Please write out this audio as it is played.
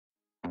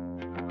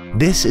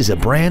This is a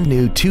brand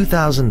new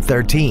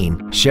 2013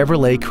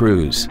 Chevrolet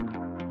Cruze.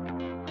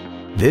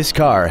 This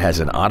car has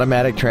an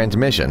automatic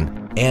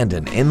transmission and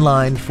an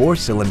inline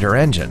 4-cylinder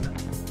engine.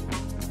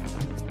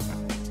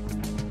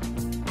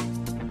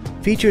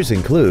 Features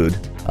include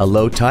a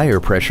low tire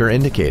pressure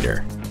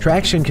indicator,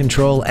 traction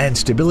control and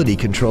stability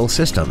control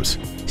systems,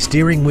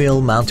 steering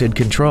wheel mounted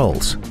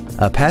controls,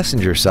 a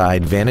passenger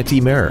side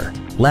vanity mirror,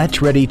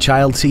 latch-ready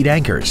child seat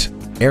anchors,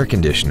 air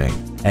conditioning,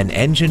 an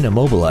engine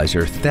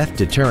immobilizer theft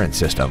deterrent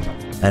system,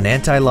 an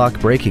anti-lock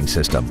braking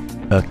system,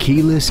 a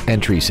keyless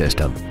entry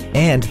system,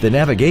 and the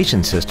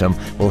navigation system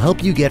will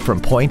help you get from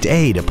point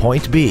A to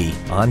point B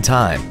on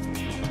time.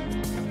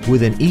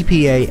 With an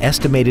EPA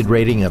estimated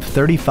rating of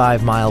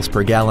 35 miles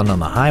per gallon on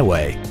the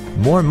highway,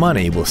 more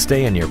money will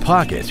stay in your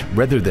pocket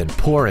rather than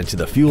pour into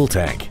the fuel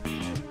tank.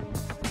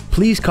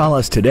 Please call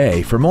us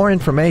today for more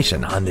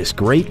information on this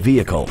great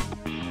vehicle.